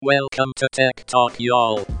Welcome to Tech Talk,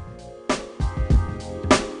 y'all.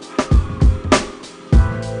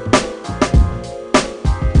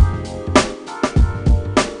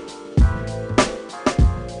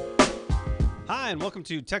 Hi, and welcome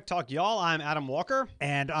to Tech Talk, y'all. I'm Adam Walker.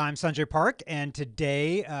 And I'm Sanjay Park. And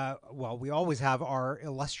today, we always have our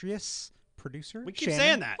illustrious producer. We keep Shannon.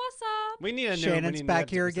 saying that. What's up? We need a new. Shannon's back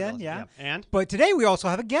here again, yeah. And But today we also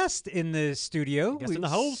have a guest in the studio. Guest in the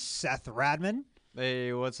house. Seth Radman.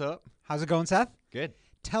 Hey, what's up? How's it going, Seth? Good.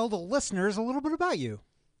 Tell the listeners a little bit about you.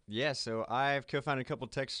 Yeah, so I've co-founded a couple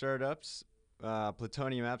tech startups,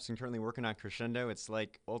 Plutonium Apps, and currently working on Crescendo. It's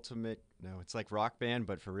like it's like Rock Band,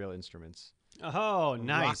 but for real instruments. oh,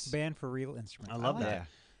 nice. Rock band for real instruments. I love like that. it.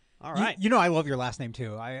 All right. You know I love your last name,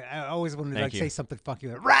 too. I always wanted to Thank you. say something funky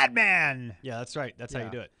like Radman. Yeah, that's right. That's how Yeah.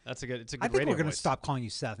 you do it. It's a good I think radio we're going to voice. stop calling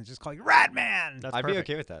you Seth and just call you Radman. That's I'd be perfect.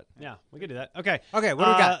 okay with that. Yeah, we could do that. Okay. Okay, what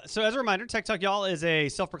do we got? So as a reminder, Tech Talk, y'all is a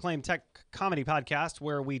self-proclaimed tech comedy podcast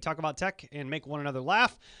where we talk about tech and make one another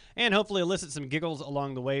laugh and hopefully elicit some giggles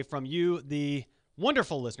along the way from you, the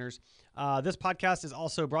wonderful listeners. This podcast is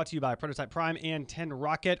also brought to you by Prototype Prime and 10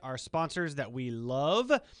 Rocket, our sponsors that we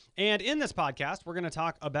love. And in this podcast, we're going to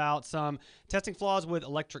talk about some testing flaws with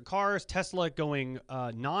electric cars, Tesla going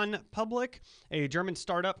non-public, a German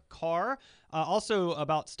startup car, also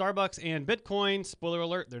about Starbucks and Bitcoin. Spoiler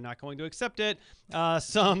alert, they're not going to accept it.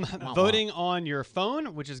 Some voting on your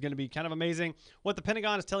phone, which is going to be kind of amazing. What the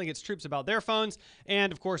Pentagon is telling its troops about their phones.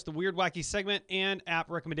 And, of course, the Weird Wacky segment and app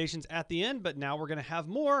recommendations at the end. But now we're going to have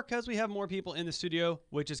more because we have more people in the studio,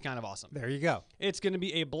 which is kind of awesome. There you go. It's going to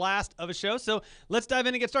be a blast of a show. So let's dive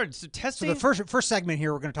in and get started. So testing. So the first segment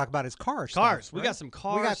here we're going to talk about is cars. Cars. Stuff, We right? got some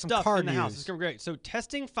car We got some stuff car in the house. news. It's going to be great. So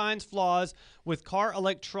testing finds flaws with car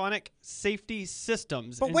electronic safety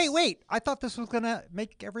systems. But And wait. I thought this was going to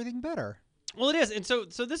make everything better. Well, it is, and so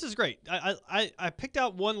this is great. I picked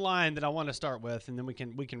out one line that I want to start with, and then we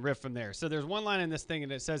can riff from there. So there's one line in this thing,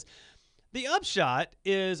 and it says, the upshot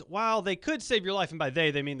is while they could save your life, and by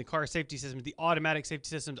they mean the car safety systems, the automatic safety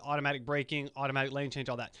systems, automatic braking, automatic lane change,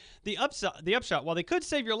 all that. The upshot, while they could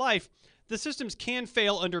save your life, the systems can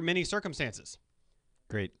fail under many circumstances.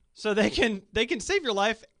 Great. So they can save your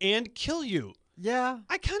life and kill you. Yeah.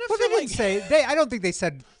 I kind of Well, feel they like didn't say I don't think they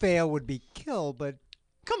said fail would be kill, but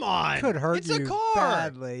come on. could hurt it's you a car.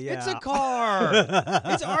 badly. Yeah. It's a car.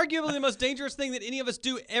 It's arguably the most dangerous thing that any of us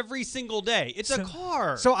do every single day. It's a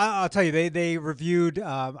car. So I'll tell you, they reviewed,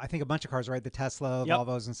 I think, a bunch of cars, right? The Tesla, Yep.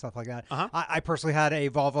 Volvos, and stuff like that. Uh-huh. I personally had a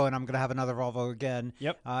Volvo, and I'm going to have another Volvo again.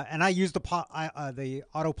 Yep. And I used the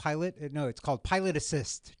autopilot. No, it's called Pilot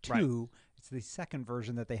Assist 2. Right. It's the second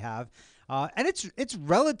version that they have. And it's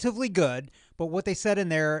relatively good, but what they said in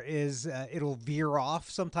there is it'll veer off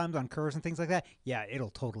sometimes on curves and things like that. Yeah, it'll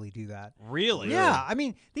totally do that. Really? Yeah, I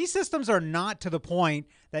mean, these systems are not to the point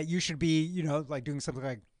that you should be, like doing something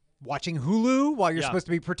like watching Hulu while you're Yeah. supposed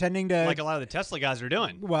to be pretending to, Like a lot of the Tesla guys are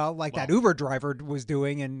doing. that Uber driver was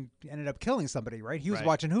doing and ended up killing somebody, right? He was Right.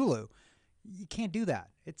 watching Hulu. You can't do that.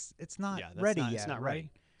 It's not Yeah, that's ready not, yet. It's not right?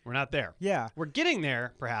 ready. We're not there. Yeah, We're getting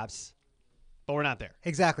there, perhaps, but we're not there.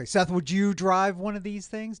 exactly. Seth, would you drive one of these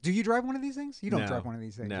things? Do you drive one of these things? You don't No. drive one of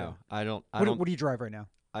these things. No, yeah. I don't. What do you drive right now?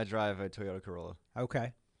 I drive a Toyota Corolla.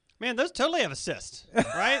 Okay. Man, those totally have assist,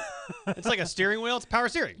 right? It's like a steering wheel. It's power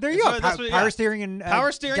steering. There you That's go. what- that's what- Power yeah. steering and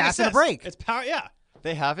Power steering gas and a assist. brake. It's power, yeah.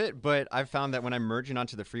 They have it, but I've found that when I'm merging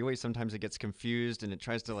onto the freeway, sometimes it gets confused and it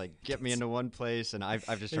tries to get me into one place, and I've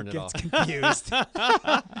just turned it off. Confused.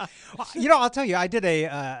 I'll tell you, I did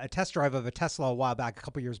a test drive of a Tesla a while back, a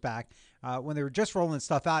couple years back, when they were just rolling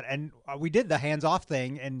stuff out, and we did the hands-off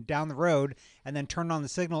thing and down the road, and then turned on the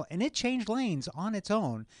signal, and it changed lanes on its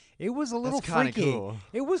own. It was a little That's kinda freaky. cool.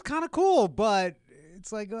 It was kind of cool, but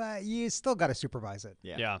it's like you still got to supervise it.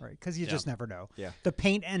 Yeah. Right, because you Yeah. just never know. Yeah. The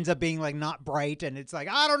paint ends up being not bright, and it's like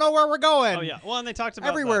I don't know where we're going. Oh yeah. Well, and they talked about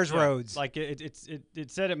Everywhere's roads. Like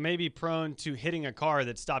it said it may be prone to hitting a car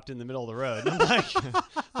that stopped in the middle of the road. I'm like,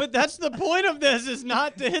 but that's the point of this is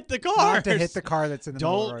not to hit the car. Not to hit the car that's in the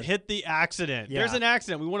middle of the Don't road. hit the accident. Yeah. There's an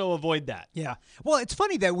accident. We want to avoid that. Yeah. Well, it's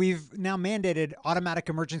funny that we've now mandated automatic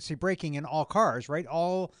emergency braking in all cars, right?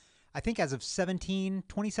 I think as of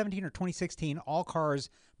 2017 or 2016, all cars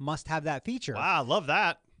must have that feature. Wow, I love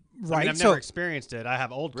that. Right. I mean, I've So- never experienced it. I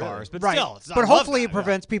have old Really? cars, but Right. still. I But love hopefully that, it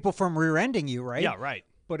prevents people from rear-ending you, right? Yeah, right.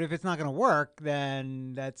 But if it's not going to work,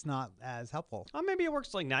 then that's not as helpful. Well, maybe it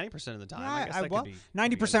works like 90% of the time. I guess that well, could be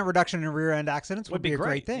 90% reduction in rear-end accidents would be a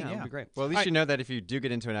great thing. Yeah, Yeah. would be great. Well, at All least right. you know that if you do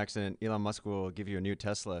get into an accident, Elon Musk will give you a new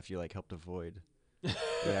Tesla if you helped avoid.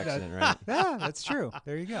 the accident, right? Yeah, that's true.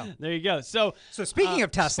 There you go. There you go. So speaking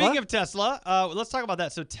of Tesla, let's talk about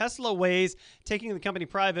that. So Tesla weighs taking the company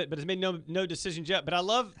private, but has made no decisions yet. But I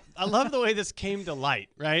love the way this came to light,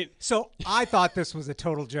 right? So I thought this was a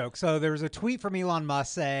total joke. So there was a tweet from Elon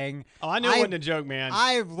Musk saying, "Oh, I knew it wasn't a joke, man.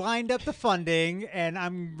 I've lined up the funding and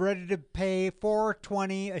I'm ready to pay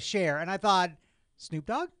 $4.20 a share." And I thought, Snoop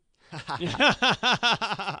Dogg?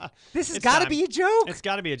 This has got to be a joke. It's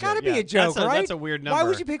got to be a joke. Got to be a joke, right? That's a weird number. Why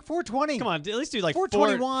would you pick 420? Come on, at least do like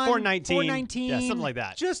 421, 419, 419, yeah, something like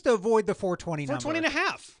that. Just to avoid the 420 number. 420 and a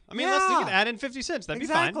half. I mean, Yeah. you can add in 50 cents. That'd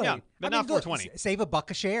Exactly. be fine. Yeah, but not 420. Save $1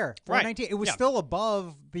 a share. Right. 419. It was Yeah. still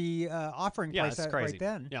above the offering Yeah, price it's crazy. right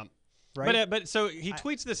then. Yeah. Right? But so he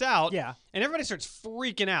tweets this out, yeah. and everybody starts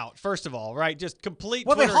freaking out. First of all, right, just complete.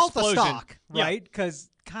 Well, Twitter they halt explosion. the stock, Yeah. right? Because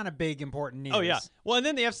kind of big, important news. Oh yeah. Well, and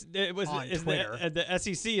then the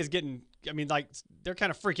SEC is getting. I mean, like they're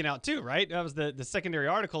kind of freaking out too, right? That was the secondary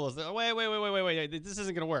article. Is wait, this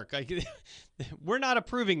isn't going to work. Like, we're not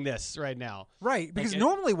approving this right now. Right, because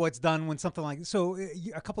normally what's done when something like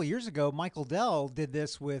a couple of years ago, Michael Dell did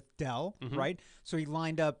this with Dell, right? So he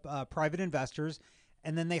lined up private investors,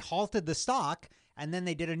 and then they halted the stock. And then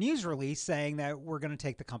they did a news release saying that we're going to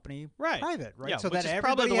take the company private, right? Yeah, so which that is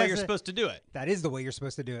probably the way you're supposed to do it. That is the way you're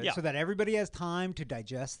supposed to do it. Yeah. So that everybody has time to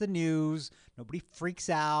digest the news. Nobody freaks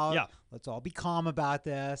out. Yeah. Let's all be calm about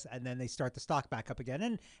this. And then they start the stock back up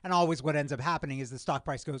again. And always what ends up happening is the stock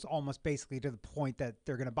price goes almost basically to the point that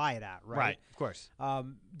they're going to buy it at, right? Right, of course.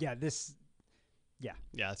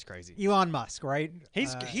 Yeah, that's crazy. Elon Musk, right?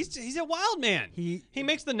 He's a wild man. He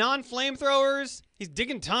makes the non-flamethrowers. He's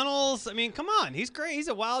digging tunnels. I mean, come on. He's crazy. He's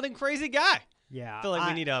a wild and crazy guy. Yeah. I feel like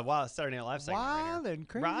we need a Saturday Night Live segment. Wild and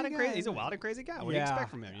crazy. Wild and crazy. He's a wild and crazy guy. What do you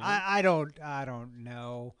expect from him? You know? I don't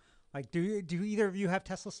know. Like, do either of you have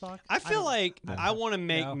Tesla stock? I feel like I want to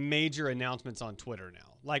make major announcements on Twitter now.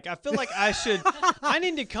 Like, I feel like I should. I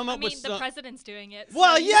need to come up with the president's doing it.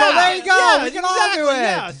 Well, so yeah. So there you go. Yeah, we can all do it.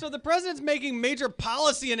 Yeah. So the president's making major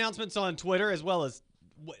policy announcements on Twitter, as well as.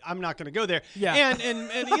 I'm not going to go there. Yeah.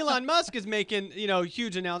 And Elon Musk is making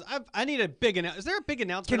huge announcements. I need a big announcement. Is there a big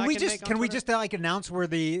announcement? Can we just like announce we're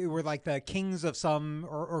like the kings of some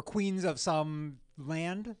or queens of some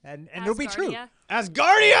land and it'll be true.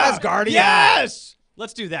 Asgardia. Yes.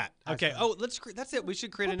 Let's do that. Okay. Oh, that's it. We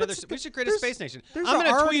should create another. We should create a space nation. I'm going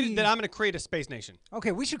to tweet that I'm going to create a space nation.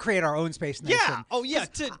 Okay, we should create our own space nation. Yeah. Oh, yeah.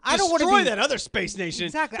 I don't want to destroy be that other space nation.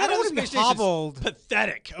 Exactly. That I don't other want to be space nation's hobbled.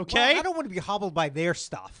 Pathetic. Okay. Well, I don't want to be hobbled by their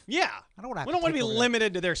stuff. Yeah. I don't want to. We don't want to be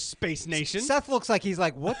limited to their space nation. Seth looks like he's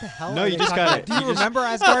like, what the hell? No, are you they just talking got about? it. Do you remember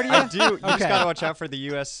Asgardia? I do. You just Okay. got to watch out for the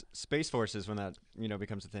U.S. Space Forces when that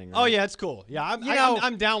becomes a thing. Right? Oh yeah, it's cool. Yeah,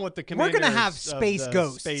 I'm down with the We're commanders. gonna have of space the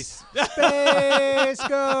ghosts. Space. Space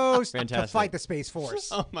Ghost to Fantastic. fight the Space Force.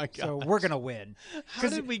 Oh my god. So we're gonna win. How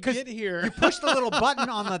did we get here? You push the little button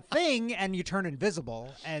on the thing and you turn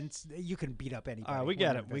invisible, and you can beat up anybody. All right, we when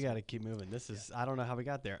got you're it. We invisible. got to keep moving. This is I don't know how we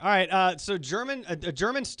got there. All right, so a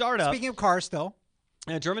German startup. Speaking of cars, still.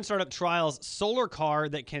 A German startup trials solar car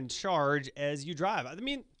that can charge as you drive. I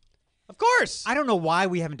mean, of course. I don't know why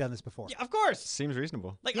we haven't done this before. Yeah, of course. Seems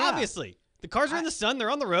reasonable. Like Yeah. obviously, the cars are in the sun. They're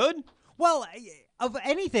on the road. Well, of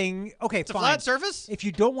anything, okay, It's fine. a flat surface. If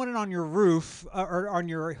you don't want it on your roof or on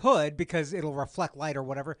your hood because it'll reflect light or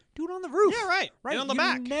whatever, do it on the roof. Yeah, right. Right. And on the You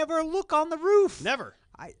back. never look on the roof. Never.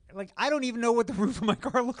 I don't even know what the roof of my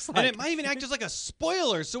car looks like. And it might even act just like a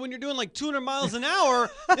spoiler. So when you're doing like 200 miles an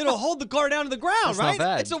hour, it'll hold the car down to the ground, That's not right?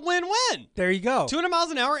 bad. It's a win-win. There you go. 200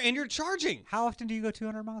 miles an hour and you're charging. How often do you go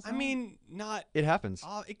 200 miles an hour? I mean, not. It happens.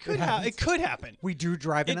 It could happen. It could happen. We do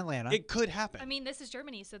drive in Atlanta. It could happen. I mean, this is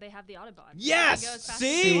Germany, so they have the Autobahn. Yes. You can go as fast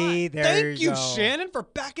See? as you want. See, there Thank you, go. Shannon, for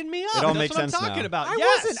backing me up. It all That's makes what I'm sense talking now. about. I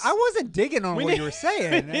Yes. wasn't digging on We what need- you were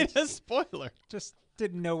saying. We need a spoiler. Just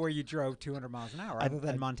didn't know where you drove 200 miles an hour other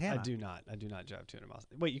than Montana. I do not drive 200 miles.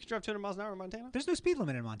 Wait, you can drive 200 miles an hour in Montana? There's no speed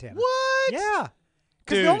limit in Montana. What? Yeah.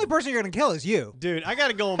 Because Dude. the only person you're going to kill is you. Dude, I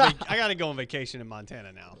gotta go on. I gotta go on vacation in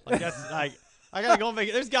Montana now. Like that's like. I gotta go on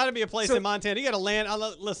vacation. There's got to be a place in Montana. You gotta land.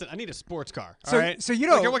 Listen, I need a sports car. So- all right. so you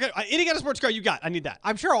know- any kind of sports car you got, I need that.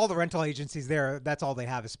 I'm sure all the rental agencies there, that's all they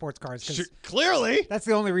have is sports cars. 'Cause Sure, clearly. that's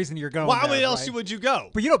the only reason you're going Why there, else right? would you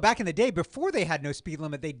go? But back in the day, before they had no speed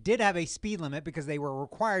limit, they did have a speed limit because they were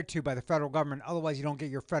required to by the federal government. Otherwise, you don't get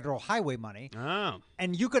your federal highway money. Oh.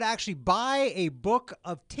 And you could actually buy a book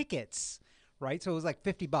of tickets, right? So it was like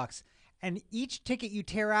 $50. and each ticket you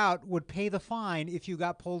tear out would pay the fine if you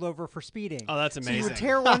got pulled over for speeding. Oh, that's So you amazing. would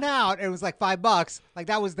tear one out, and it was like $5. Like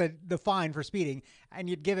that was the fine for speeding, and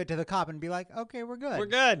you'd give it to the cop and be like, "Okay, we're good. We're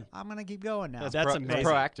good. I'm gonna keep going now." That's amazing.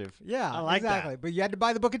 Proactive. Yeah, I like that. exactly. But you had to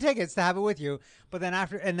buy the book of tickets to have it with you. But then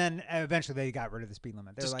eventually they got rid of the speed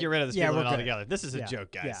limit. They were Just like, get rid of the speed "Yeah, limit we're good." altogether. This is a Yeah,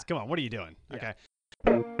 joke, guys. yeah. Come on, what are you doing? Yeah. Okay.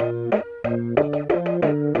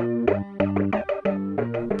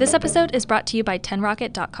 This episode is brought to you by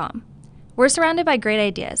 10rocket.com. We're surrounded by great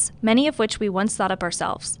ideas, many of which we once thought up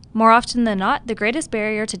ourselves. More often than not, the greatest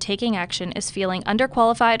barrier to taking action is feeling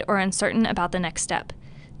underqualified or uncertain about the next step.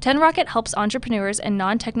 10rocket helps entrepreneurs and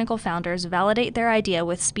non-technical founders validate their idea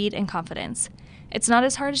with speed and confidence. It's not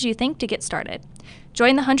as hard as you think to get started.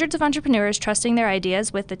 Join the hundreds of entrepreneurs trusting their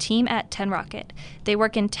ideas with the team at 10rocket. They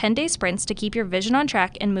work in 10-day sprints to keep your vision on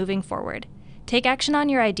track and moving forward. Take action on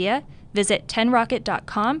your idea. Visit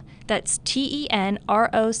 10rocket.com. That's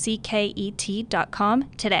TENROCKET.com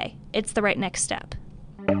today. It's the right next step.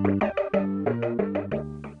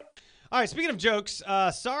 All right, speaking of jokes,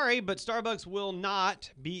 sorry, but Starbucks will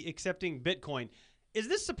not be accepting Bitcoin. Is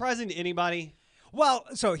this surprising to anybody? Well,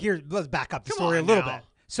 so here, let's back up the Come story a on little now. bit.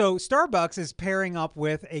 So Starbucks is pairing up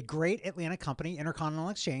with a great Atlanta company, Intercontinental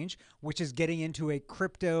Exchange, which is getting into a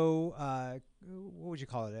crypto, what would you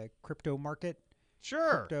call it, a crypto market?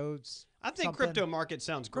 Sure. Cryptos. I think something. crypto market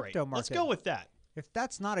sounds great. Crypto Let's market. go with that. If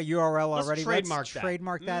that's not a URL Let's already, trademark let's that.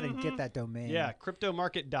 trademark that and get that domain. Yeah,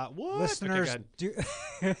 cryptomarket.what? Listeners, Okay, do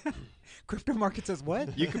crypto market says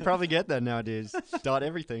what? You could probably get that nowadays. Dot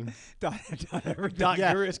everything. dot everything. Dot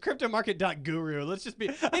Yeah. guru. It's cryptomarket.guru. Let's just be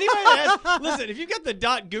anybody that has, listen, if you got the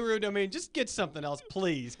 .guru domain, just get something else,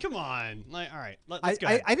 please. Come on. Like, all right, let's go.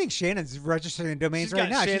 I think Shannon's registering domains She's right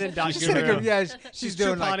got now. Shannon.guru. She's gonna go, yeah, she's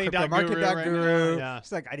doing like Trupani.guru cryptomarket.guru. right now, yeah.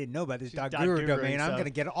 She's like, I didn't know about this She's dot dot guru guru domain. and I'm stuff. gonna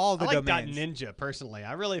get all the I like domains. .ninja personally.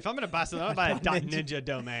 I really, if I'm gonna buy something, I'm gonna buy a .ninja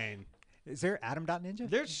domain. Is there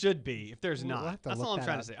Adam.ninja? There should be. If there's We'll not, have to that's look all I'm that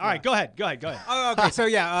trying up. to say. All right, Yeah. go ahead. Oh, okay. So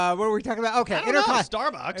yeah, what were we talking about? Okay, I don't know, Intercon-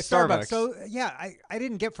 Starbucks. Starbucks. Starbucks. So yeah, I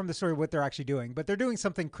didn't get from the story what they're actually doing, but they're doing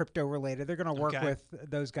something crypto related. They're going to work Okay. with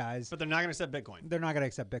those guys. But they're not gonna set Bitcoin. They're not going to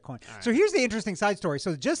accept Bitcoin. right. So here's the interesting side story.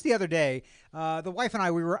 So just the other day, the wife and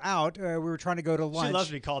I, we were out. We were trying to go to lunch. She loves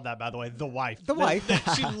to be called that, by the way. The wife. The wife.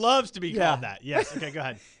 She loves to be Yeah. called that. Yes. Okay, go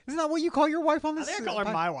ahead. Isn't that what you call your wife on I this? think I call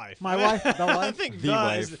her my wife. My wife? The I wife? think The the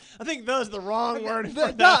wife. is. I think the is the wrong word for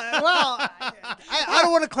Well, that. I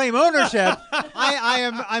don't want to claim ownership.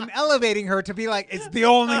 I'm elevating her to be like it's the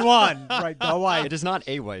only one, right? The wife. It is not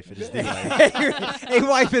a wife. It is the wife. A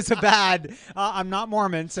wife is a bad. I'm not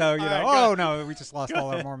Mormon, so you know. right, Oh go no, we just lost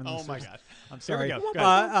all our Mormon Oh listeners. my gosh. I'm Here we sorry. go. Go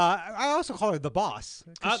I also call her the boss.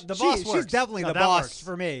 'Cause The boss She's works. definitely No, the that boss works.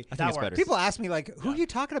 for me. I think That it's works. better. People ask me like, "Who are you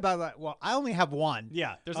talking about?" Like, well, I only have one.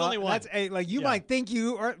 Yeah, there's only one. That's like you Yeah. might think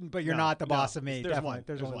you are, but you're No, not the no, boss of me. there's Definitely, one.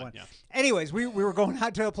 there's only one, one. yeah. Anyways, we were going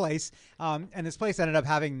out to a place, and this place ended up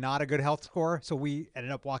having not a good health score, so we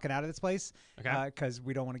ended up walking out of this place Okay. because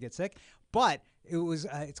we don't want to get sick. But it was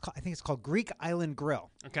I think it's called Greek Island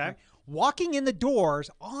Grill. Okay. Walking in the doors,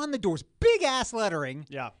 on the doors, big ass lettering,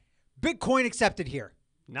 Yeah. Bitcoin accepted here.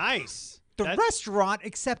 Nice. The That- restaurant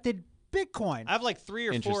accepted Bitcoin. I have like 3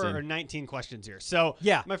 or 4 Interesting. or 19 questions here. So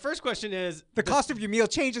Yeah. my first question is The cost of your meal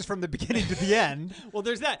changes from the beginning to the end. well,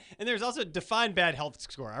 there's that, and there's also define bad health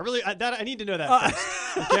score. I need to know that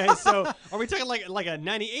first. Okay, so are we talking like a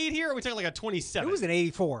 98 here, or are we talking like a 27? It was an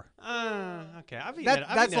 84. Okay.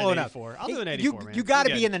 That's low an enough. 84. I'll do an Hey, 84, man. You got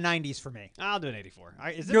to I'm be good. in the 90s for me. I'll do an 84. All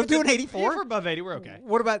right, is You'll do an if 84? we're above 80, we're okay.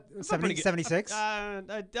 What about Pretty 70, good. 76?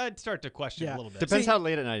 I'd start to question Yeah. a little bit. Depends how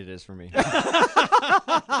late at night it is for me.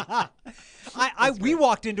 We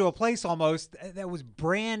walked into a place almost that was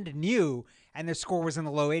brand new, and their score was in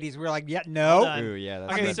the low 80s. We were like, yeah, no. done. Ooh, yeah,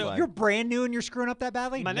 that's Okay, a red so flag. You're brand new and you're screwing up that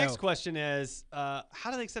badly? My No. next question is, how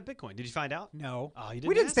do they accept Bitcoin? Did you find out? No. Oh, you we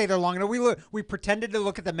didn't didn't ask? stay there long enough. We pretended to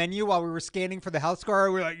look at the menu while we were scanning for the health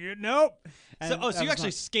score. We were like, yeah, nope. So, And so that you was actually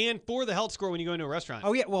not- scan for the health score when you go into a restaurant?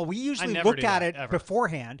 Oh, yeah. Well, we usually never look do at that, it ever.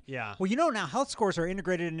 beforehand. Yeah. Well, you know, now health scores are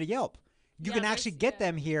integrated into Yelp. You Yeah, can there's- actually get yeah.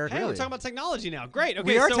 them here. Hey, we're talking about technology now. Great. Okay,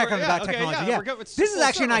 We are so talking we're- about okay, technology. Yeah, Yeah, we're good. It's this is full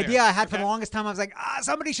actually an circle idea here. I had for Okay. the longest time. I was like,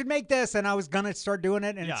 somebody should make this, and I was gonna start doing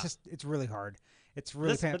it, and Yeah. it's really hard. It's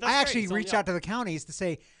really But painful. that's I great. actually It's on reached Yelp. out to the counties to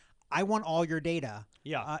say, I want all your data.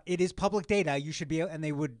 Yeah. It is public data. You should be, and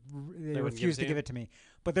they wouldn't give refuse it to to give you? it to me.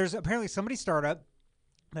 But there's apparently somebody startup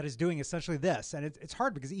that is doing essentially this, and it's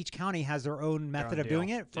hard because each county has their own method of deal. doing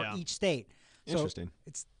it for Yeah. each state. So Interesting.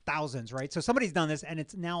 it's thousands, right? So somebody's done this, and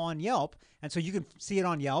it's now on Yelp, and so you can see it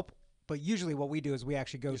on Yelp. But usually, what we do is we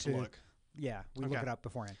actually go Just to look. yeah, we Okay. look it up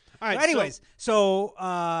beforehand. All right, So anyways, so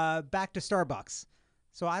back to Starbucks.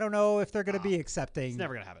 So I don't know if they're going to be accepting It's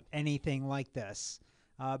never going to happen. anything like this.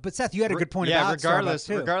 But Seth, you had a good point yeah, about regardless, Starbucks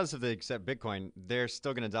too. regardless if they accept Bitcoin, they're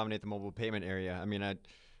still going to dominate the mobile payment area. I mean,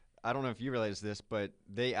 I don't know if you realize this, but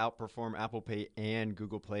they outperform Apple Pay and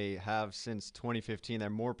Google Play have since 2015. There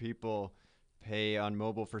are more people pay on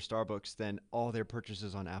mobile for Starbucks than all their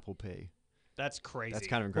purchases on Apple Pay. That's crazy. That's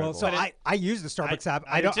kind of incredible. Well, so I use the Starbucks app.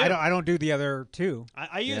 I do too. I don't do the other two.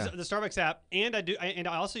 I use the Starbucks app, and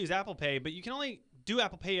I also use Apple Pay, but you can only do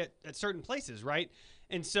Apple Pay at certain places, right?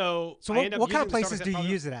 And so I end up what kind of using the places Starbucks do app you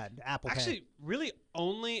use it at? Apple Pay. Actually, really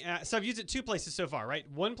only so I've used it 2 places so far, right?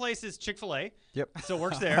 One place is Chick-fil-A. Yep. So it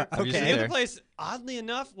works there. Okay. used it The other there. place, oddly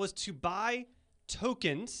enough, was to buy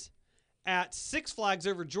tokens at Six Flags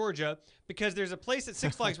over Georgia, because there's a place at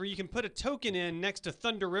Six Flags where you can put a token in next to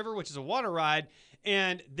Thunder River, which is a water ride,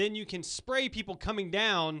 and then you can spray people coming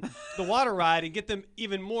down the water ride and get them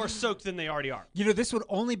even more soaked than they already are. You know, this would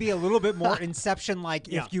only be a little bit more Inception-like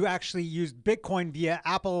Yeah. if you actually used Bitcoin via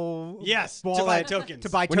Apple Yes, to wallet buy tokens. To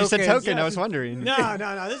buy when you tokens. said token, yes. I was wondering. No.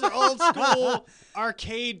 These are old school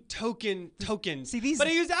arcade tokens. See, these- but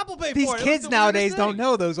I used Apple Pay These for it. It was kids the nowadays weirdest don't thing.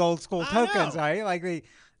 know those old school I know. tokens, right? Like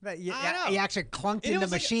you I know. actually clunked And it into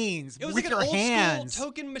was like machines It was with like your an old hands. school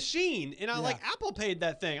token machine, and I Yeah. Apple paid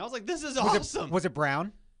that thing. I was like, this is was awesome. was it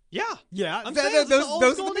brown? Yeah. Yeah, I'm th- saying th- it's the those old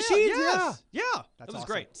are school the deal. machines. Yes. Yeah, That That's was awesome.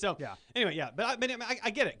 great. So Yeah. anyway, yeah, but I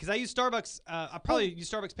get it because I use Starbucks. I probably use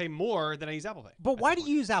Starbucks Pay more than I use Apple Pay. But at why this do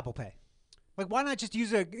you use Apple Pay? Like, why not just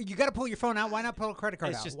use a? You got to pull your phone out. Why not pull a credit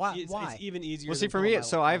card point. It's out? just Why? It's even easier. Well, see, than for pulling me, my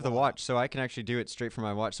so I have the mobile app. watch, so I can actually do it straight from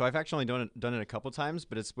my watch. So I've actually done it a couple times,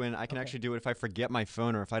 but it's when I can actually do it if I forget my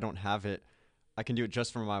phone or if I don't have it. I can do it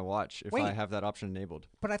just from my watch if I Wait. have that option enabled.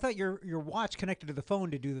 But I thought your watch connected to the phone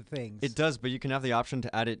to do the things. It does, but you can have the option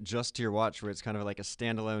to add it just to your watch, where it's kind of like a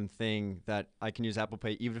standalone thing that I can use Apple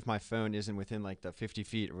Pay even if my phone isn't within like the 50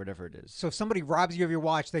 feet or whatever it is. So if somebody robs you of your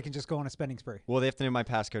watch, they can just go on a spending spree. Well, they have to know my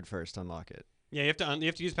passcode first to unlock it. Yeah, you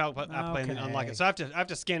have to use Apple Pay and then unlock Okay. it. So I have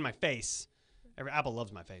to scan my face. Apple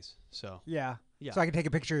loves my face, so Yeah. Yeah. So I can take a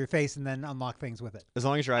picture of your face and then unlock things with it. As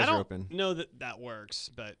long as your I eyes are don't open. know that works,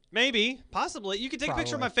 but maybe, possibly. You could take a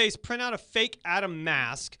picture of my Probably. face, print out a fake Adam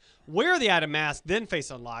mask, wear the Adam mask, then face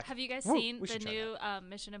unlock. Have you guys Woo, seen we the should try new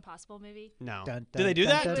Mission Impossible movie? No. Dun, Do they do dun,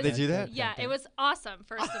 that? dun, Do they dun, do dun, that? dun, Yeah, dun. it was awesome.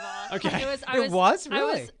 First of all, Okay. it was. I It was, was? I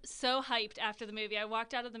Really? was so hyped after the movie. I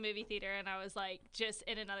walked out of the movie theater and I was like, just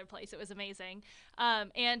in another place. It was amazing.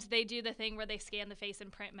 And they do the thing where they scan the face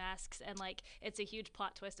and print masks, and like it's a huge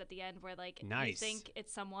plot twist at the end where like you Nice. think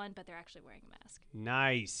it's someone, but they're actually wearing a mask.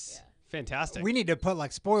 Nice. Yeah. Fantastic. We need to put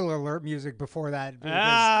like spoiler alert music before that. because,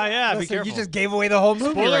 yeah, be listen, careful. You just gave away the whole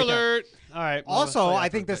movie. Spoiler right there. alert. All right. well, Also, let's play I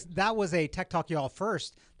that think real quick. that was a Tech Talk Y'all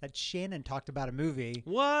first that Shannon talked about a movie.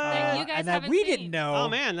 What? That you guys and that haven't we seen. didn't know. Oh,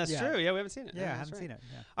 man, that's Yeah. true. Yeah, we haven't seen it. Yeah, I that's haven't right. seen it.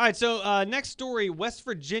 Yeah. All right, so next story, West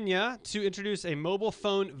Virginia to introduce a mobile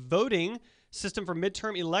phone voting system for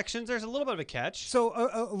midterm elections. There's a little bit of a catch. So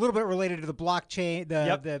a little bit related to the blockchain,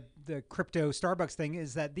 Yep. the crypto Starbucks thing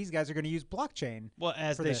is that these guys are going to use blockchain. Well,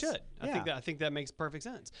 as for they this. should. Yeah. I think that makes perfect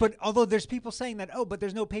sense. But although there's people saying that, but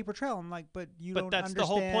there's no paper trail. I'm like, but you But don't that's the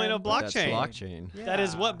understand. whole point of But that's blockchain. blockchain. Yeah. That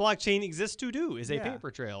is what blockchain exists to do, is a Yeah.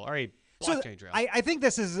 paper trail or a So blockchain trail. I think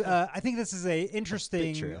this is a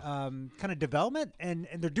interesting trail. kind of development, and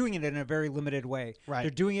they're doing it in a very limited way. Right.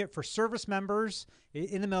 They're doing it for service members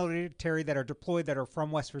in the military that are deployed that are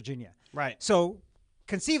from West Virginia. right. So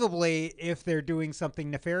conceivably, if they're doing something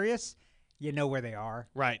nefarious, you know where they are.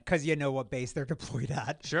 Right. Because you know what base they're deployed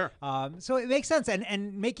at. Sure. So it makes sense,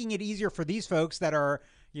 and making it easier for these folks that are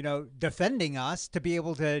defending us to be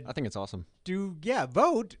able to I think it's awesome.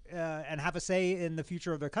 vote and have a say in the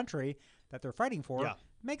future of their country that they're fighting for. Yeah.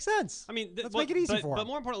 Makes sense. I mean, let's make it easy for But them.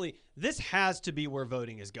 more importantly, this has to be where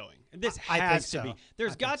voting is going. This I think has to so. be.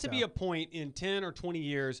 There's I got think to be so. a point in 10 or 20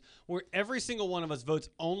 years where every single one of us votes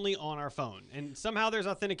only on our phone. And somehow there's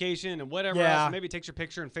authentication and whatever Yeah. else. Maybe it takes your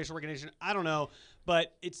picture and facial recognition. I don't know.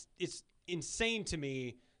 But it's insane to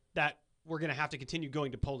me that we're going to have to continue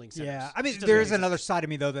going to polling centers. Yeah, I mean, It just doesn't there's make another sense. side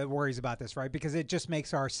of me though that worries about this, right? Because it just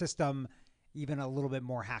makes our system even a little bit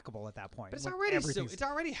more hackable at that point. But it's when already everything's- it's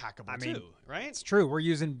already hackable I mean, too, right? It's true. We're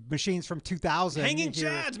using machines from 2000. Hanging here.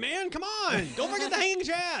 chads, man. Come on. Don't forget the hanging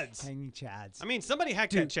chads. Hanging chads. I mean, somebody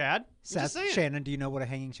hacked Dude, that Chad. I'm just Seth, saying. Shannon, do you know what a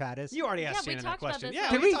hanging chad is? You already asked Yeah, we Shannon that talked about question. this Yeah,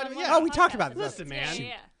 on Did we? talked about Oh, we talked about Listen, this. man.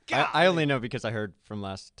 Yeah. I only know because I heard from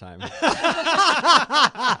last time. So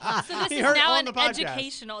this He is heard now on an the podcast.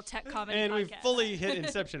 educational tech comedy And we podcast. fully hit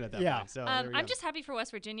Inception at that Yeah. point. So there we I'm go. just happy for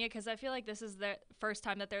West Virginia because I feel like this is the first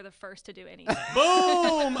time that they're the first to do anything.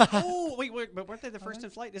 Boom! Oh, wait, but weren't they the first in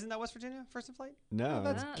flight? Isn't that West Virginia first in flight? No.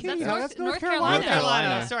 That's That's cute. North- North North Carolina.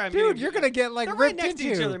 Carolina. Sorry, I'm Dude, getting- you're gonna get like They're right ripped next to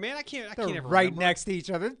into. each other, man. I can't They're ever right remember. next to each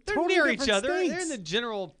other. They're Totally near each different other. They're in states. the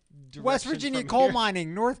general West direction Virginia from coal here.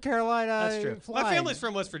 mining, North Carolina. That's true. Flying. My family's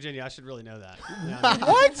from West Virginia. I should really know that. Yeah.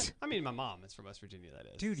 What? I mean, my mom is from West Virginia. That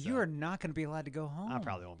is. Dude, so. you are not going to be allowed to go home. I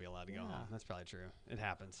probably won't be allowed to go home. That's probably true. It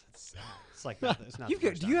happens. It's like not. It's not. You the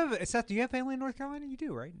first do you time. have Seth? Do you have family in North Carolina? You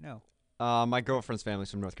do, right? No. My girlfriend's family's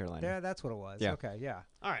from North Carolina. Yeah, that's what it was. Yeah. Okay, yeah.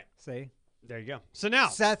 All right. See, There you go. So now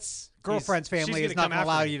Seth's girlfriend's she's family gonna is not come going to after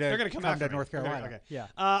allow me. you to They're gonna come after to me. North They're gonna- Carolina. okay. Yeah.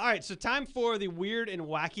 All right. So time for the weird and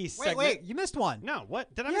wacky segment. Wait, you missed one. No,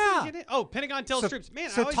 what? Did I Yeah. miss it? Oh, Pentagon tells So- troops. Man,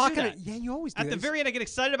 so I always talking do that. yeah, you always do. At the this. very end, I get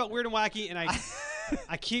excited about weird and wacky, and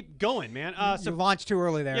I keep going, man. you launched too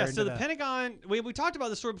early there. Yeah, into so the Pentagon, we talked about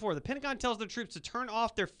this story before. The Pentagon tells their troops to turn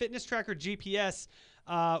off their fitness tracker GPS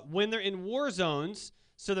when they're in war zones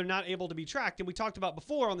so they're not able to be tracked. And we talked about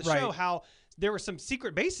before on the show Right. how there were some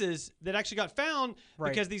secret bases that actually got found Right.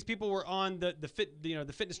 because these people were on the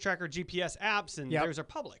fitness tracker GPS apps, and Yep. those are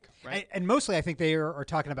public, right? And mostly, I think they are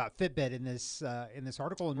talking about Fitbit in this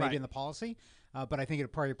article and maybe Right. in the policy. But I think it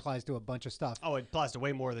probably applies to a bunch of stuff. Oh, it applies to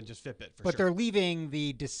way more than just Fitbit, for But sure. they're leaving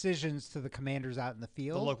the decisions to the commanders out in the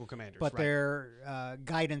field. The local commanders, But right. their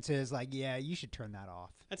guidance is like, yeah, you should turn that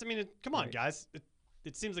off. Come on, Right. guys.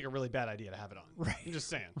 It seems like a really bad idea to have it on. Right. I'm just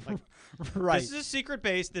saying. Like, Right. This is a secret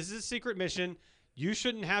base. This is a secret mission. You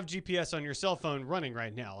shouldn't have GPS on your cell phone running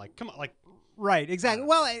right now. Like, come on. Like, Right, exactly.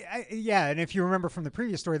 Well, yeah, and if you remember from the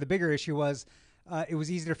previous story, the bigger issue was it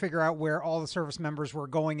was easy to figure out where all the service members were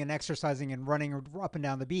going and exercising and running up and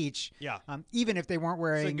down the beach. Yeah. Even if they weren't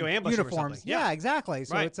wearing go ambush them or uniforms. something. Yeah. exactly.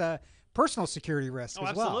 So Right. it's a personal security risk oh,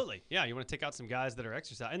 as well. absolutely. Yeah, you want to take out some guys that are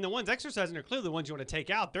exercising. And the ones exercising are clearly the ones you want to take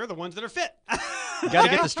out. They're the ones that are fit. You got to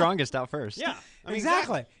get the strongest out first. Yeah. I mean,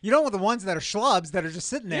 Exactly. You don't want the ones that are schlubs that are just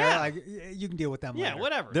sitting there. Yeah. Like you can deal with them Yeah, later.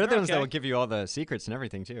 whatever. They're the ones that okay. will give you all the secrets and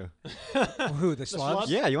everything too. Who, the slubs? schlubs?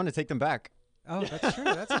 Yeah, you want to take them back. Oh, that's true.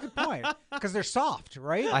 That's a good point. Because they're soft,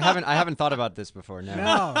 right? I haven't thought about this before. No.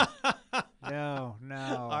 No.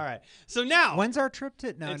 No. All right. So now. When's our trip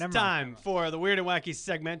to? No, it's never time mind. for the weird and wacky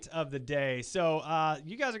segment of the day. So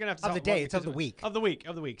you guys are gonna have to Of the talk- day, it's of the week. Of the week.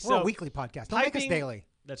 We're so a weekly podcast. Don't make us typing- daily.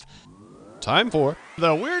 That's time for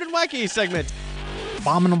the weird and wacky segment.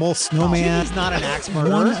 Abominable snowman. He's not an axe One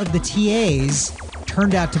murderer. of the TAs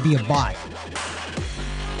turned out to be a bot.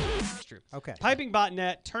 That's true. Okay. Piping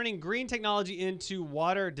botnet turning green technology into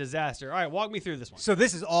water disaster. All right, walk me through this one. So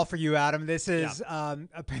this is all for you, Adam. This is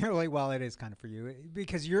apparently, well, it is kind of for you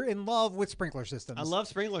because you're in love with sprinkler systems. I love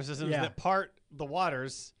sprinkler systems Yeah. that part the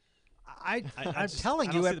waters. I'm just- telling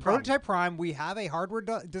I you, don't see at the problem. Prototype Prime, we have a hardware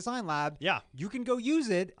design lab. Yeah. You can go use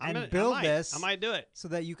it I'm and gonna- build I might, this I might do it. so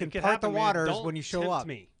that you can It could part happen, the man. waters Don't when you show tempt up.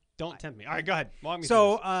 me. Don't tempt me. All right, go ahead. Walk me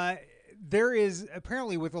So through this. there is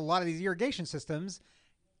apparently with a lot of these irrigation systems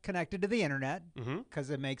connected to the internet because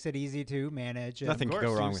it makes it easy to manage. and Nothing could go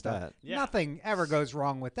do wrong with stuff. that. Yeah. Nothing ever goes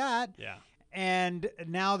wrong with that. Yeah. And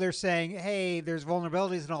now they're saying, hey, there's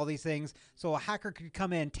vulnerabilities in all these things. So a hacker could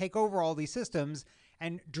come in, take over all these systems,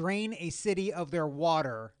 and drain a city of their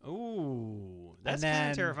water. Ooh, that's And kind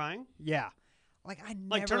then- of terrifying. Yeah. Like I never.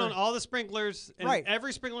 Like turn on all the sprinklers, and Right.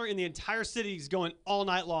 every sprinkler in the entire city is going all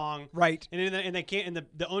night long. Right. And they can't, and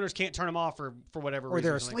the owners can't turn them off for whatever Or reason.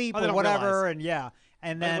 they're Like, asleep oh, they or don't whatever. realize. And yeah.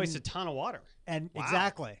 And They then. waste a ton of water. And Wow.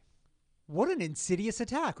 exactly. What an insidious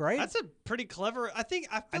attack, right? That's a pretty clever. I feel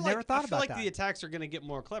never like, thought I feel about like that. the attacks are going to get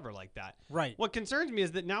more clever like that. Right. What concerns me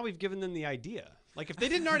is that now we've given them the idea. Like if they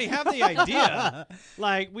didn't already have the idea,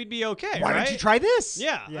 like we'd be okay. Why right? don't you try this?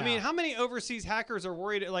 Yeah. I mean, how many overseas hackers are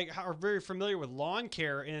worried, like, are very familiar with lawn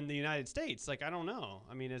care in the United States? Like, I don't know.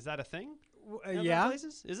 I mean, is that a thing? In other yeah.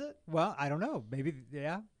 places? Is it? Well, I don't know. Maybe,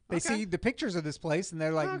 yeah. They Okay. see the pictures of this place and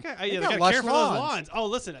they're like, Okay. they Yeah, they got gotta lush care for those lawns. Oh,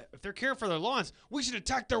 listen, if they're caring for their lawns, we should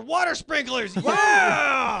attack their water sprinklers.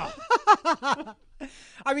 Yeah.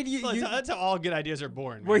 I mean, That's how all good ideas are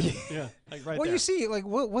born. Well, man. Yeah. Like right well, there. you see, like,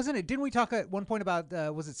 wasn't it? Didn't we talk at one point about,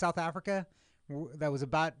 was it South Africa? That was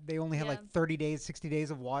about, they only had Yeah. like 30 days, 60 days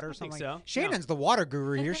of water or think something. so. Shannon's the water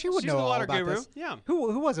guru here. She would She's know the all water about guru. this. Yeah.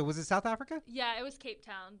 Who was it? Was it South Africa? Yeah, it was Cape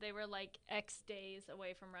Town. They were like X days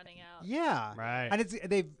away from running out. Yeah. Right. And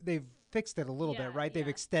they've fixed it a little Yeah, bit, right? They've yeah.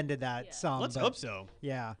 extended that Yeah. some. Let's but- hope so.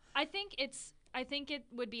 Yeah. I think it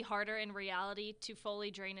would be harder in reality to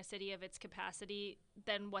fully drain a city of its capacity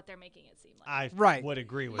than what they're making it seem like. I Right. would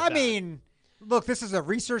agree with I that. mean, Look, this is a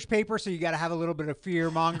research paper, so you got to have a little bit of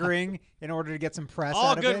fear mongering in order to get some press All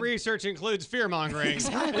out of good it. research includes fear mongering. It's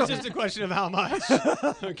just a question of how much.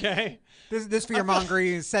 Okay. This fear mongering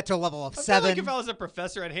is set to a level of I feel 7. like if I was a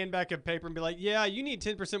professor, I'd hand back a paper and be like, "Yeah, you need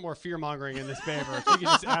 10% more fear mongering in this paper. If you could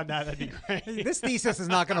just add that, that'd be great." This thesis is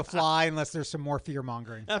not going to fly unless there's some more fear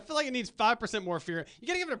mongering. I feel like it needs 5% more fear. You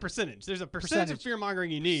got to give it a percentage. There's a percentage of fear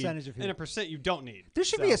mongering you need, Percentage of fear. and a percent you don't need. There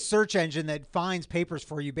should be a search engine that finds papers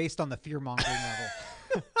for you based on the fear mongering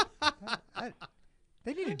level.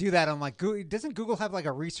 They need to do that on like Google. Doesn't Google have like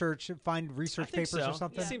a research papers or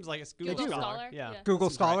something? It seems like it's Google Google Scholar. Scholar. Yeah. Yeah. Google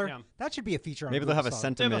That seems right, Scholar. yeah. That should be a feature on Maybe Google they'll have a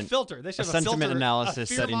Scholar. They have a sentiment. filter. They should have sentiment filter, analysis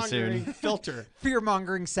a setting fear-mongering soon. filter. Fear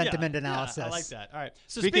mongering sentiment Yeah, analysis. I like that. All right.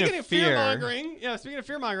 So Speaking speaking of of fear fear- mongering, speaking of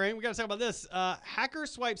fear mongering, we got to talk about this. Hacker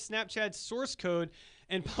swipes Snapchat's source code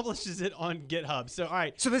and publishes it on GitHub. So, all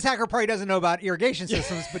right. So this hacker probably doesn't know about irrigation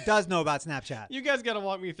systems, but does know about Snapchat. You guys got to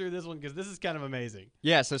walk me through this one because this is kind of amazing.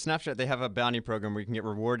 Yeah, so Snapchat, they have a bounty program where you can get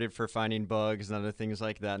rewarded for finding bugs and other things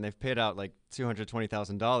like that, and they've paid out like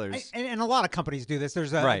 $220,000. And a lot of companies do this.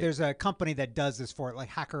 There's a Right. there's a company that does this for it, like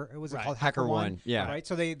Hacker. Was it Right. called HackerOne, yeah. Right.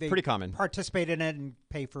 So they Pretty common. participate in it and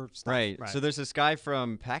pay for stuff. Right. Right. So there's this guy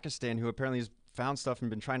from Pakistan who apparently has found stuff and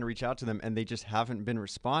been trying to reach out to them, and they just haven't been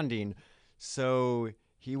responding. So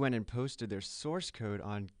he went and posted their source code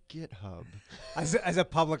on GitHub. As a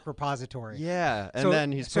public repository. Yeah, and So,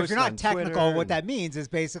 then he's so if posted you're not on technical, Twitter what and- that means is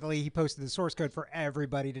basically he posted the source code for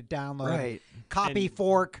everybody to download, Right. copy, And-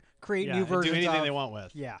 fork, create Yeah, new and versions do anything of. they want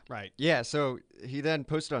with. Yeah. Right. Yeah, so he then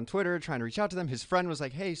posted on Twitter trying to reach out to them. His friend was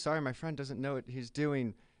like, "Hey, sorry, my friend doesn't know what he's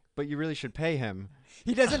doing, but you really should pay him."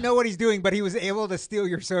 He doesn't know what he's doing, but he was able to steal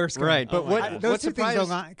your source code. Right, but what those two things surprised-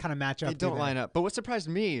 don't kind of match up. They don't line up. But what surprised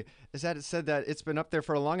me is that it said that it's been up there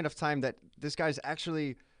for a long enough time that this guy's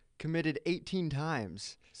actually committed 18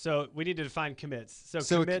 times. So we need to define commits.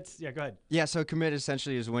 So commits- yeah, go ahead. Yeah, so commit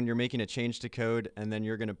essentially is when you're making a change to code and then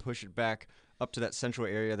you're going to push it back up to that central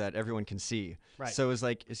area that everyone can see. Right. So it's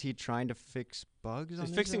like, is he trying to fix bugs? on He's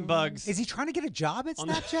his fixing own? bugs. Is he trying to get a job at On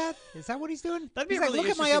the- Snapchat? Is that what he's doing? That'd be He's a like, really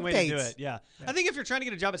look at my interesting way to do updates. it. Yeah. I think if you're trying to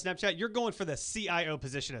get a job at Snapchat, you're going for the CIO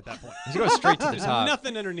position at that point. He's going straight to the There's top.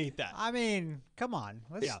 nothing underneath that. I mean, come on.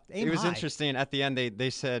 Let's Yeah. aim It was high. interesting. At the end, they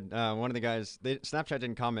said, one of the guys, Snapchat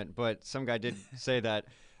didn't comment, but some guy did say that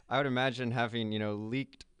I would imagine having,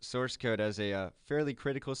 leaked source code as a fairly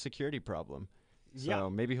critical security problem. So Yeah.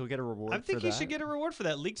 maybe he'll get a reward I think for he that. should get a reward for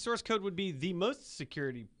that. Leaked source code would be the most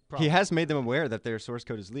security problem. He has made them aware that their source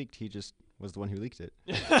code is leaked. He just was the one who leaked it.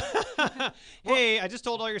 Hey, I just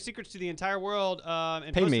told all your secrets to the entire world and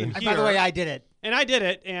Pay posted me. them And by the here. way, I did it. And I did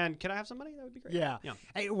it. And can I have some money? That would be great. Yeah. Yeah.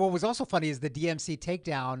 Hey, what was also funny is the DMC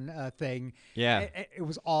takedown thing. Yeah. It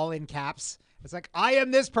was all in caps. It's like, I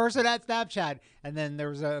am this person at Snapchat. And then there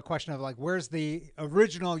was a question of like, where's the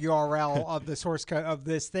original URL of the source code of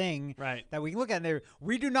this thing Right. that we can look at there?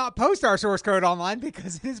 We do not post our source code online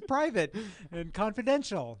because it is private and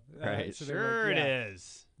confidential. Right. so they're Sure like, yeah, it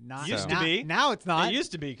is. Not, Used now, to be. Now it's not. It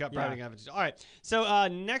used to be private confidential. All right. So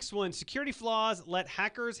next one, security flaws let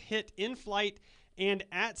hackers hit in-flight and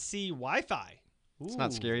at-sea Wi-Fi. It's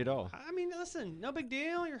not Ooh. scary at all. I mean, listen, no big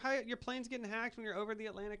deal. Your plane's getting hacked when you're over the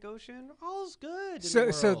Atlantic Ocean. All's good. In So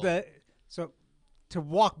the world. so to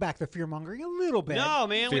walk back the fear mongering a little bit. No,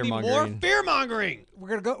 man, we need more Fear-mongering. fear mongering.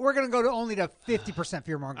 We're gonna go to only to 50%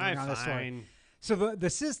 fear mongering on this story. Fine. So the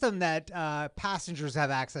system that passengers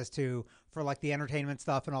have access to for like the entertainment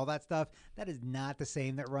stuff and all that stuff, that is not the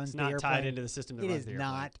same that runs It's the not airplane. tied into the system that It runs is the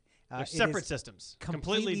airplane. not. They're It separate is systems.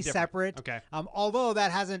 completely different. separate. Okay. Although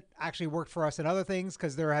that hasn't actually worked for us in other things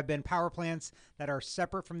because there have been power plants that are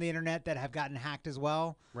separate from the internet that have gotten hacked as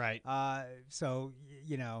well. Right. So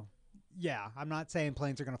yeah, I'm not saying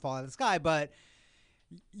planes are going to fall out of the sky, but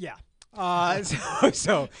yeah.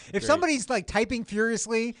 So if somebody's like typing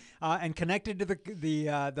furiously and connected to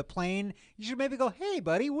the plane, you should maybe go, "Hey,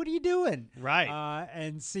 buddy, what are you doing?" Right.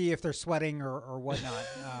 And see if they're sweating or whatnot.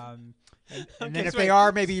 And then Okay, if so they wait.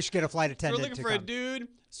 are, maybe you should get a flight So attendant. we're looking to for a come. dude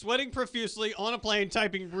sweating profusely on a plane,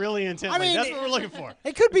 typing really intently. I mean, That's what we're looking for.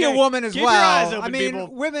 It could be Okay, a woman as keep well. your eyes open, I mean, people.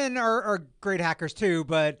 women are great hackers too,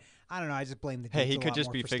 but I don't know. I just blame the dudes Hey, he a could lot just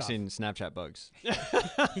more be for stuff. fixing Snapchat bugs.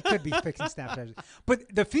 He could be fixing Snapchat.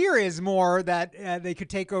 But the fear is more that they could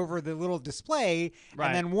take over the little display Right.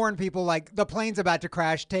 and then warn people like the plane's about to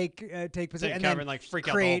crash. Take position and cover then and, like, freak out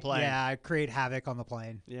the whole create, plane. Yeah, create havoc on the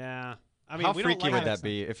plane. Yeah. I mean, How we freaky don't like would that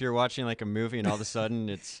be if you're watching like a movie and all of a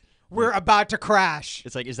sudden We're about to crash.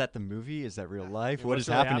 it's like, is that the movie? Is that real life? What What's is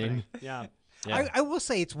really happening? Yeah. I will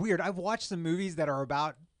say it's weird. I've watched some movies that are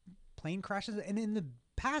about plane crashes, and in the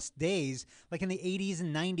past days, like in the 80s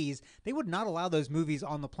and 90s, they would not allow those movies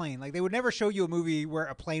on the plane. Like they would never show you a movie where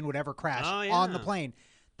a plane would ever crash on the plane.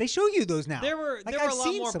 They show you those now. There were like, a I've lot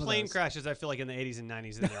seen more some of plane those. crashes, I feel like, in the 80s and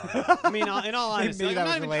 90s than there are now. I mean, in all honesty, Maybe like,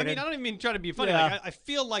 that I was related. don't even mean try to be funny. Yeah. Like, I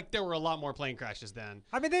feel like there were a lot more plane crashes then.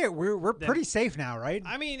 I mean, we're pretty safe now, right?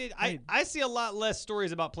 I mean, I see a lot less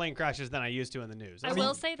stories about plane crashes than I used to in the news. I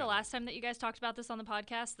will say the last time that you guys talked about this on the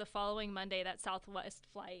podcast, the following Monday, that Southwest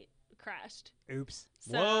flight crashed. Oops.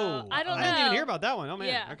 So, Whoa! I don't know. I didn't even hear about that one. Oh man.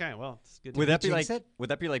 Yeah. Okay. Well, it's good. Would that be jinx like it? would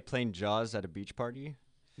that be like playing Jaws at a beach party?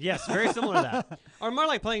 Yes, very similar to that. Or more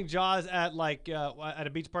like playing Jaws at at a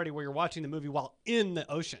beach party where you're watching the movie while in the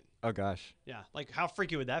ocean. Oh gosh. Yeah. Like how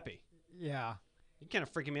freaky would that be? Yeah. You're kind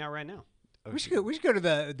of freaking me out right now. We should go to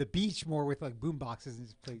the beach more with like boom boxes and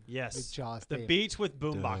just play with Jaws. The tape. beach with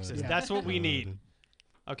boom boxes. Yeah. That's what we need.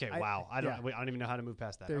 Okay, wow. I don't yeah. even know how to move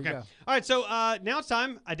past that. There you okay. go. All right, so now it's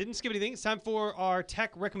time. I didn't skip anything. It's time for our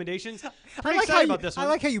tech recommendations. Pretty how excited you, about this one. I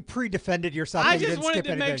like how you pre-defended yourself. I that you just didn't wanted skip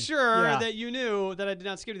to anything. make sure Yeah. that you knew that I did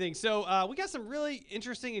not skip anything. So we got some really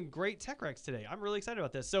interesting and great tech recs today. I'm really excited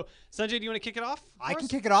about this. So Sanjay, do you want to kick it off? I can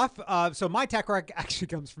us? kick it off. So my tech rec actually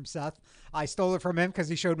comes from Seth. I stole it from him because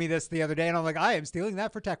he showed me this the other day, and I'm like, I am stealing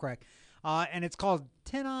that for tech rec. And it's called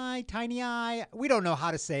Tin Eye, Tiny Eye. We don't know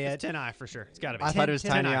how to say it. It's 10i for sure. It's got to be. I thought it was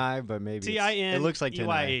Tin Tiny Eye. Eye, but maybe T-I-N. it looks like Tin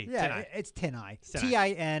Eye. E-Y-E. Yeah, 10i. it's Tin Eye. Tin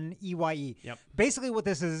Eye. Tineye. Yep. Basically, what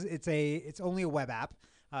this is, it's only a web app.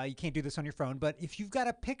 You can't do this on your phone. But if you've got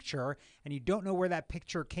a picture and you don't know where that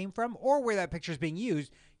picture came from or where that picture is being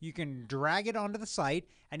used, you can drag it onto the site,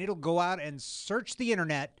 and it'll go out and search the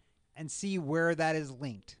internet and see where that is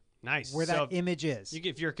linked. Nice. Where So that image is.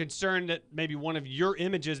 if you're concerned that maybe one of your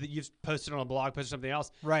images that you've posted on a blog, posted something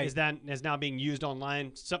else, Right. is now being used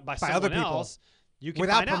online by By other someone people. else, you can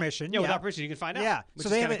Without find out. permission, Yeah, yeah. without permission, you can find out. Yeah, which so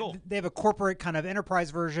is they kind have of cool. they have a corporate kind of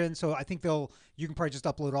enterprise version. So I think you can probably just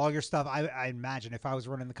upload all your stuff. I imagine if I was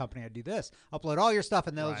running the company, I'd do this: upload all your stuff,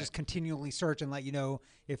 and they'll Right. just continually search and let you know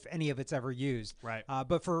if any of it's ever used. Right.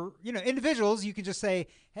 But for individuals, you can just say,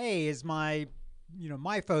 "Hey, is my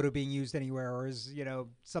my photo being used anywhere?" Or is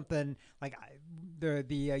something like the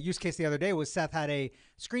use case the other day was Seth had a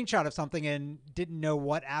screenshot of something and didn't know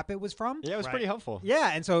what app it was from. Yeah, it was Right. pretty helpful.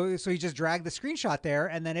 Yeah, and so he just dragged the screenshot there,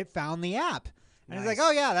 and then it found the app. And he's like, Nice.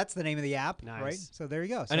 "Oh yeah, that's the name of the app, Nice. right?" So there you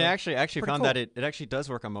go. So And I actually pretty found cool. that it actually does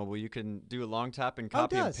work on mobile. You can do a long tap and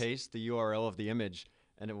copy and does? paste the URL of the image,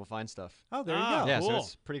 and it will find stuff. Oh, there you Ah, go. Yeah, cool. so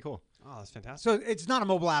it's pretty cool. Oh, that's fantastic. So it's not a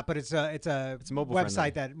mobile app, but it's a mobile website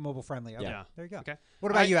friendly. that mobile friendly. Okay. Yeah. There you go. Okay. What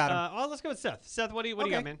All about right, you, Adam? Let's go with Seth. Seth, what do you got,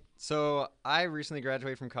 Okay. man? So I recently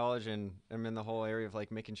graduated from college, and I'm in the whole area of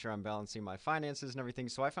like making sure I'm balancing my finances and everything.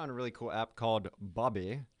 So I found a really cool app called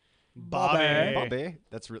Bobby. Bobby. Bobby.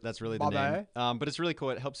 That's really the name. Bobby. But it's really cool.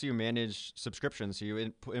 It helps you manage subscriptions. So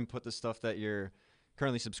you input the stuff that you're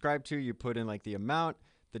currently subscribed to. You put in like the amount,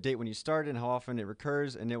 the date when you started, and how often it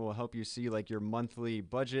recurs, and it will help you see like your monthly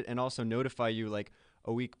budget and also notify you like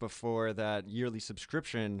a week before that yearly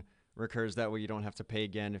subscription recurs. That way you don't have to pay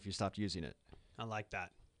again if you stopped using it. I like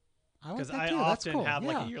that. I like Because that I too. That's often cool. have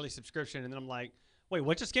like Yeah. a yearly subscription, and then I'm like, wait,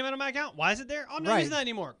 what just came out of my account? Why is it there? Oh, I'm not Right. using that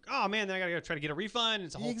anymore. Oh, man, then I got to go try to get a refund.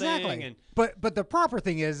 It's a whole Exactly. thing. And But the proper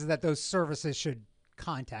thing is that those services should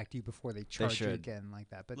contact you before they charge you should. again like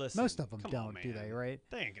that. But Listen, most of them come don't, on, do man. they? Right?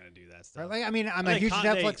 they ain't going to do that stuff. Right? Like, I mean, I'm They a huge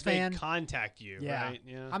Netflix they fan. contact you, Yeah. right?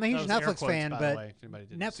 Yeah. I'm a huge Those air Netflix quotes, fan, by but the way, if anybody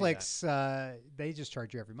didn't see that. Netflix, they just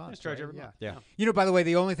charge you every month. Just charge right? every month. Yeah. By the way,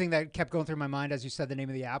 the only thing that kept going through my mind as you said the name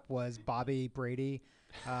of the app was Bobby Brady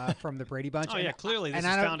from the Brady Bunch. Oh, And yeah, clearly this and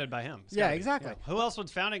is I don't- founded by him. It's Yeah, gotta be. exactly. Who else would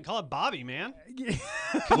found it and call it Bobby, man?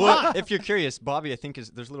 Well, if you're curious, Bobby, I think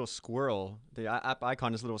there's a little squirrel. The app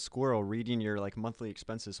icon is a little squirrel reading your like monthly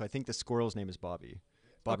expenses. So I think the squirrel's name is Bobby.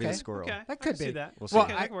 Bobby Okay. the squirrel. Okay. That I could can see be. that. We'll Well,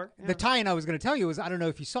 see. Okay, that could work. Yeah. the tie-in I was going to tell you was I don't know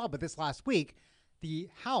if you saw, but this last week, the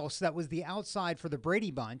house that was the outside for the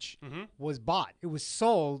Brady Bunch Mm-hmm. was bought. It was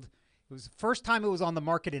sold. It was the first time it was on the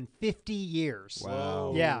market in 50 years.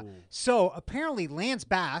 Wow. Yeah. So apparently Lance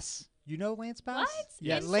Bass, you know Lance Bass? What?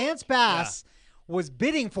 Yeah, Is he? Lance Bass was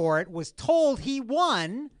bidding for it, was told he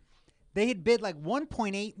won. They had bid like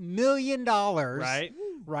 $1.8 million. Right.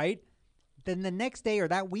 Right? Then the next day or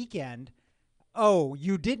that weekend, oh,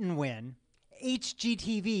 you didn't win.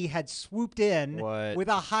 HGTV had swooped in What? with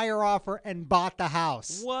a higher offer and bought the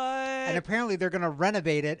house. What? And apparently they're going to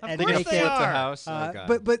renovate it and course make they it. are. the house.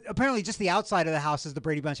 But apparently just the outside of the house is the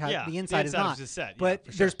Brady Bunch house. Yeah, The inside is not. is the set. But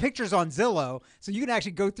yeah, for there's sure. pictures on Zillow, so you can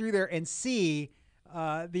actually go through there and see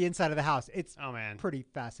the inside of the house. It's Oh man. pretty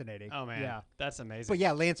fascinating. Oh man. Yeah. That's amazing. But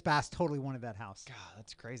yeah, Lance Bass totally wanted that house. God,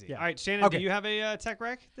 that's crazy. Yeah. All right, Shannon, Okay. do you have a tech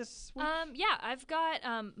rec this week? Yeah, I've got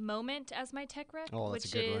Moment as my tech rec, Oh, that's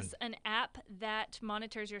which a good is an app that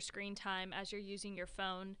monitors your screen time as you're using your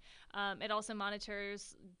phone. It also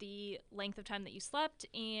monitors the length of time that you slept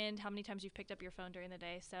and how many times you've picked up your phone during the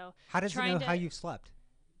day. So How does it trying know to- how you've slept?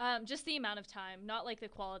 just the amount of time, not like the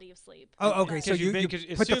quality of sleep. Oh, okay. So you because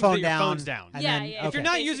it put the assumes phone that your down. phone's down. And Yeah, then, yeah, okay. If you're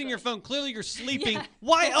not Basically. using your phone, clearly you're sleeping. Yeah.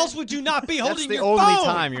 Why else would you not be That's holding the your only phone?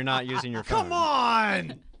 time you're not using your phone. Come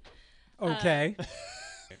on. Okay.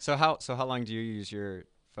 So how long do you use your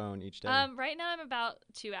phone each day? Right now I'm about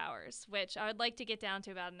 2 hours, which I would like to get down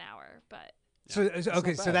to about an hour, but So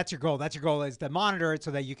okay, so bad. that's your goal. That's your goal is to monitor it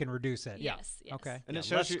so that you can reduce it. yes. Okay. and it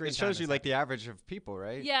Yeah, less shows you screen it shows time you is like the average of people,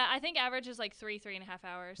 right? Yeah, I think average is like 3.5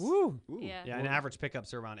 hours. Woo. Ooh. Yeah. Yeah, and average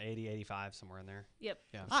pickups are around 80, 85, somewhere in there. Yep.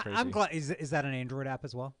 Yeah. That's I'm crazy. glad. Is that an Android app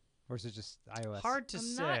as well, or is it just iOS? Hard to I'm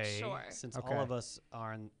say not sure. since Okay. all of us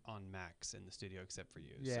are on Macs in the studio except for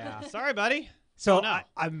you. So- Yeah. Sorry, buddy. So no.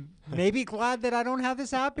 I'm maybe glad that I don't have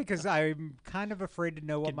this app because I'm kind of afraid to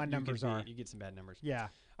know what my numbers are. You get some bad numbers. Yeah.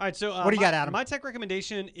 All right, so What do you got, Adam? My tech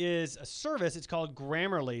recommendation is a service. It's called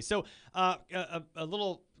Grammarly. So a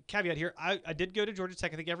little caveat here. I did go to Georgia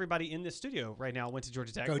Tech. I think everybody in this studio right now went to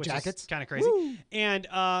Georgia Tech, Go which Jackets. is kind of crazy. Woo. And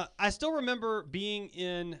I still remember being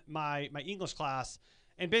in my English class,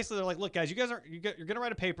 and basically they're like, "Look, guys, you're going to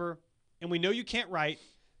write a paper, and we know you can't write.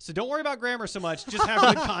 So don't worry about grammar so much. Just have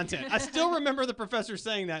good content." I still remember the professor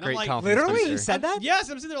saying that. And Great I'm like, confidence Literally, he booster. said that. yes,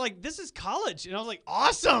 I'm sitting there like, this is college, and I was like,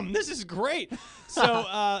 awesome, this is great.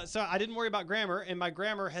 So, so I didn't worry about grammar, and my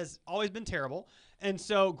grammar has always been terrible, and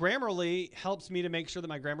so Grammarly helps me to make sure that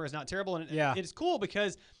my grammar is not terrible, and Yeah. it's cool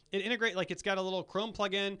because it integrates, like it's got a little Chrome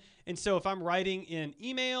plugin, and so if I'm writing in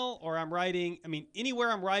email or I'm writing,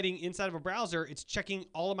 anywhere I'm writing inside of a browser, it's checking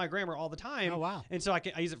all of my grammar all the time. Oh, wow. And so I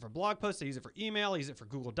use it for blog posts, I use it for email, I use it for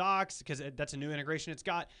Google Docs because that's a new integration it's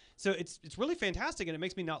got. So it's really fantastic, and it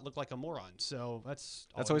makes me not look like a moron. So that's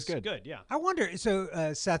always good. Good, yeah. I wonder.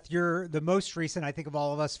 So Seth, you're the most recent, I think, of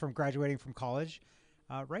all of us from graduating from college,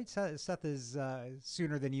 right? Seth is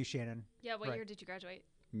sooner than you, Shannon. Yeah, what Right. year did you graduate?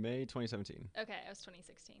 May 2017. Okay, I was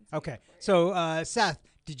 2016. so Okay. go for it. So Seth,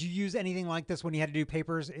 did you use anything like this when you had to do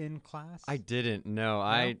papers in class? I didn't. No,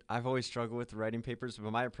 I've always struggled with writing papers, but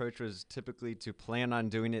my approach was typically to plan on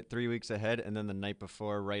doing it 3 weeks ahead, and then the night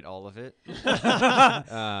before write all of it. That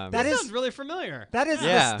That is- sounds really familiar. That is the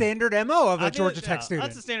Yeah. standard MO of I a think Georgia that- Tech yeah, student.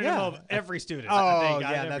 That's the standard Yeah. MO of every student. Oh, I think,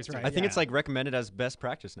 yeah, every that's student. right. I think it's Yeah. like recommended as best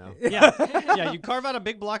practice now. Yeah, you carve out a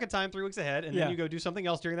big block of time 3 weeks ahead, and Yeah. then you go do something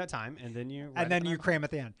else during that time, and then you write And it then the you night cram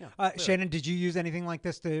at the end. Yeah, clearly. Shannon, did you use anything like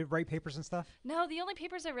this to write papers and stuff? No, the only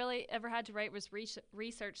papers I really ever had to write was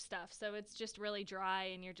research stuff. So it's just really dry,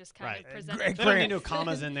 and you're just kind Right. of presenting. Great. They don't need no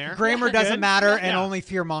commas in there. Grammar doesn't Good. matter, and Yeah. only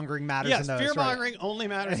fear mongering matters Yes, in those. fear right? mongering only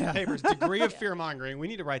matters in papers. Degree of fear mongering. We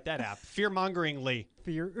need to write that app. Fearmongeringly.com.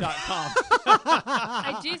 Fear.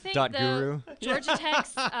 I do think Dot the guru. Georgia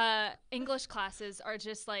Tech's English classes are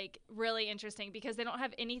just like really interesting because they don't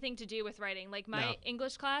have anything to do with writing. Like my No.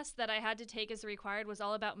 English class that I had to take as required was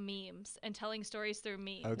all about memes and telling stories through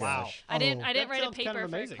memes. Oh, Wow. gosh. I didn't That write a sounds kind of paper for a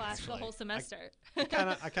amazing, class the actually. whole semester. I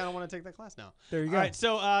kind of want to take that class now. There you All go. right,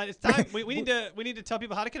 so it's time. We need to tell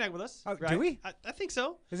people how to connect with us. Oh, do right? we? I think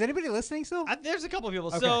so. Is anybody listening still? There's a couple of people.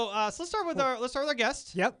 Okay. So let's start with our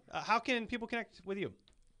guest. Yep. How can people connect with you?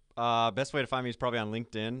 Best way to find me is probably on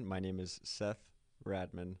LinkedIn. My name is Seth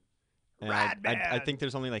Radman. And I think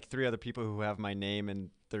there's only like 3 other people who have my name, and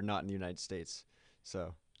they're not in the United States.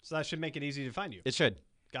 So So that should make it easy to find you. it should.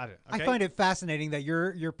 Got it. I Okay. find it fascinating that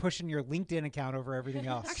you're pushing your LinkedIn account over everything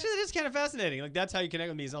else. Actually, that is kind of fascinating. Like, that's how you connect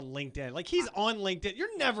with me is on LinkedIn. Like, he's on LinkedIn.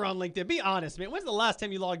 You're never on LinkedIn. Be honest, man. When's the last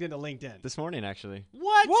time you logged into LinkedIn? This morning, actually.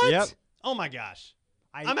 What? Yep. Oh, my gosh.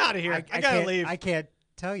 I'm outta here. I gotta can't- leave. I can't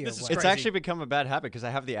tell you. This is what- It's crazy. actually become a bad habit because I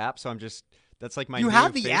have the app, so I'm just that's like my. You new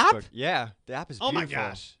have the app? Facebook. Yeah, the app is Oh, my beautiful.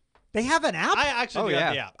 gosh. They have an app. I actually Oh, do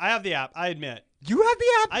have yeah. the app. I have the app. I admit. You have the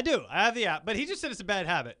app. I do. I have the app. But he just said it's a bad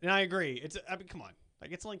habit. And I agree. Come on.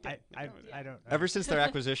 Like, it's LinkedIn. I don't know. Ever since their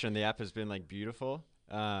acquisition, the app has been like beautiful.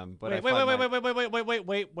 But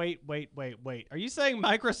Wait. Are you saying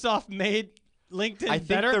Microsoft made LinkedIn I think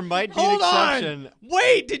better? there might be an Hold exception. on.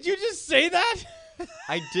 Wait, did you just say that?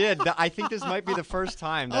 I did. I think this might be the first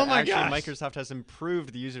time that Oh my actually gosh. Microsoft has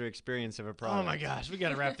improved the user experience of a product. Oh my gosh, we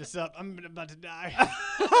gotta wrap this up. I'm about to die.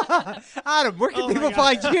 Adam, where can Oh my people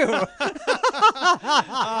God. find you?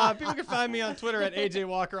 People can find me on Twitter at AJ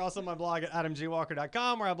Walker, also my blog at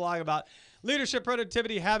adamjwalker.com, where I blog about leadership,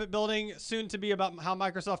 productivity, habit building, soon to be about how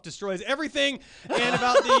Microsoft destroys everything, and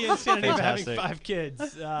about the insanity of having Fantastic. 5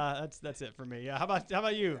 kids. That's it for me. Yeah. How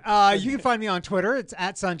about you? You can find me on Twitter. It's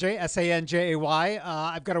at Sanjay, Sanjay.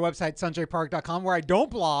 I've got a website, sanjaypark.com, where I don't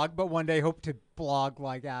blog, but one day hope to blog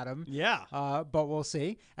like Adam. Yeah. But we'll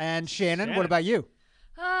see. And Shannon, Shannon. what about you?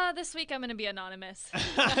 This week I'm going to be anonymous.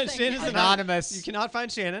 Shannon's Anonymous. You cannot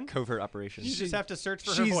find Shannon. Covert operations. You just have to search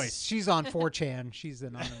for her voice. She's on 4chan. She's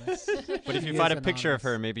anonymous. But if you She find is a picture of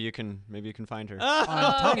her, anonymous. maybe you can find her. On Oh,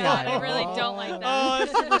 God, timeline. I really don't like that. Oh,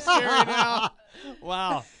 that's super scary now.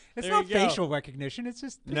 Wow. It's There not you go. facial recognition. It's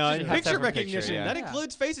just No, pictures. you have to Picture have a picture, recognition. yeah. That Yeah.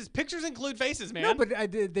 includes faces. Pictures include faces, man. No, but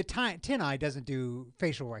the tin eye doesn't do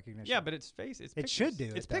facial recognition. yeah, but it's face. It's It pictures. should do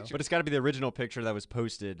It's it, though. pictures. But it's got to be the original picture that was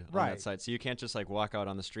posted on Right. that site. So you can't just like walk out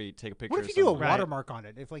on the street, take a picture. What if of you do a someone. Right. watermark on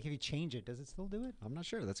it? If you change it, does it still do it? I'm not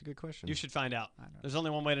sure. That's a good question. You should find out. I know. There's only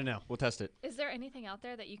one way to know. We'll test it. Is there anything out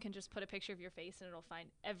there that you can just put a picture of your face and it'll find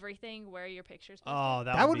everything where your picture's posted? Oh,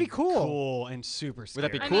 That would be cool. Cool and super scary.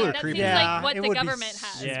 Would that be I cool mean, or that creepy? seems Yeah, like what it the would be government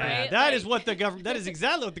has, Yeah, right? that Like- is what the government. That is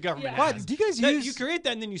exactly what the government Yeah. has. What do you guys That- use? you create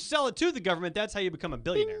that and then you sell it to the government. That's how you become a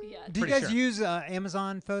billionaire. Yeah. Do you Pretty guys sure. use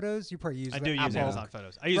Amazon Photos? You probably use. I do use Apple. Amazon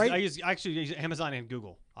Photos. Right? I actually use Amazon and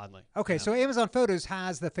Google. Oddly. Okay, Yeah. so Amazon Photos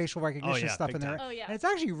has the facial recognition yeah, stuff big in there, time. Oh, yeah. and it's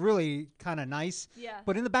actually really kind of nice. Yeah.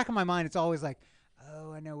 But in the back of my mind, it's always like,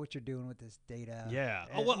 oh, I know what you're doing with this data. Yeah.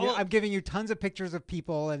 And, Oh, well- I'm giving you tons of pictures of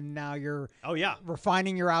people, and now you're Oh yeah.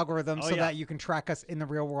 refining your algorithm Oh, so yeah. that you can track us in the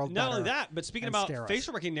real world. Not only better. that, but speaking and about scare us.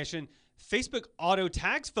 facial recognition, Facebook auto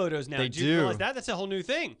tags photos now. They Did you do. realize that? That's a whole new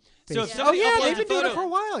thing. So if Facebook- somebody Oh, yeah, uploads they've a been doing it photo, for a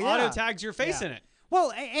while, yeah. Auto tags your face Yeah. in it.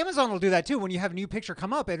 Well, Amazon will do that too. When you have a new picture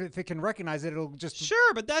come up, if it can recognize it, it'll just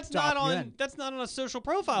Sure, but that's Drop not you on in. that's not on a social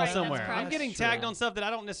profile Right, that's somewhere. correct. I'm getting That's true. tagged on stuff that I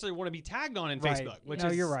don't necessarily want to be tagged on in Right. Facebook, which No,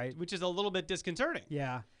 is you're right. which is a little bit disconcerting.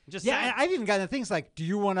 Yeah. Just yeah, saying. and I've even gotten things like, do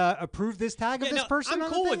you want to approve this tag of Yeah, this no, person? I'm on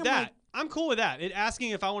the cool thing? with I'm that. like, I'm cool with that. It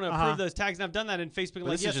asking if I want to Uh-huh. approve those tags, and I've done that in Facebook.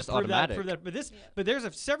 Like, this is yes, just approve automatic. that. But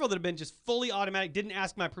there's several that have been just fully automatic. Didn't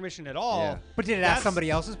ask my permission at all. Yeah. but did it That's- ask somebody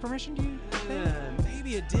else's permission? Do you think?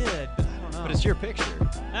 Maybe it did, but I don't know. But it's your picture.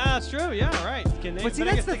 That's true. Yeah, right. Can they, But see, I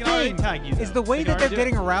guess that's the they can already thing. tag you. Is though. the way They that can they're already do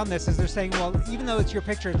getting it. around this is they're saying, well, even though it's your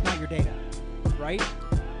picture, it's not your data, right?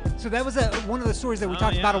 So that was one of the stories that we Oh,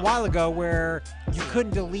 talked about a yeah. while ago, where you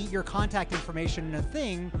couldn't delete your contact information in a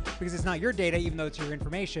thing because it's not your data, even though it's your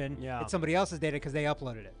information. Yeah. It's somebody else's data because they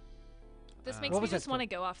uploaded it. This makes What me was that just want to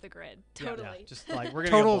go off the grid. Yeah, Totally. yeah, just like we're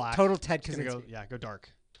gonna go black. Total Ted Just gonna Kaczynski. go, yeah, go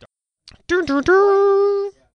dark. Dun, dun, dun.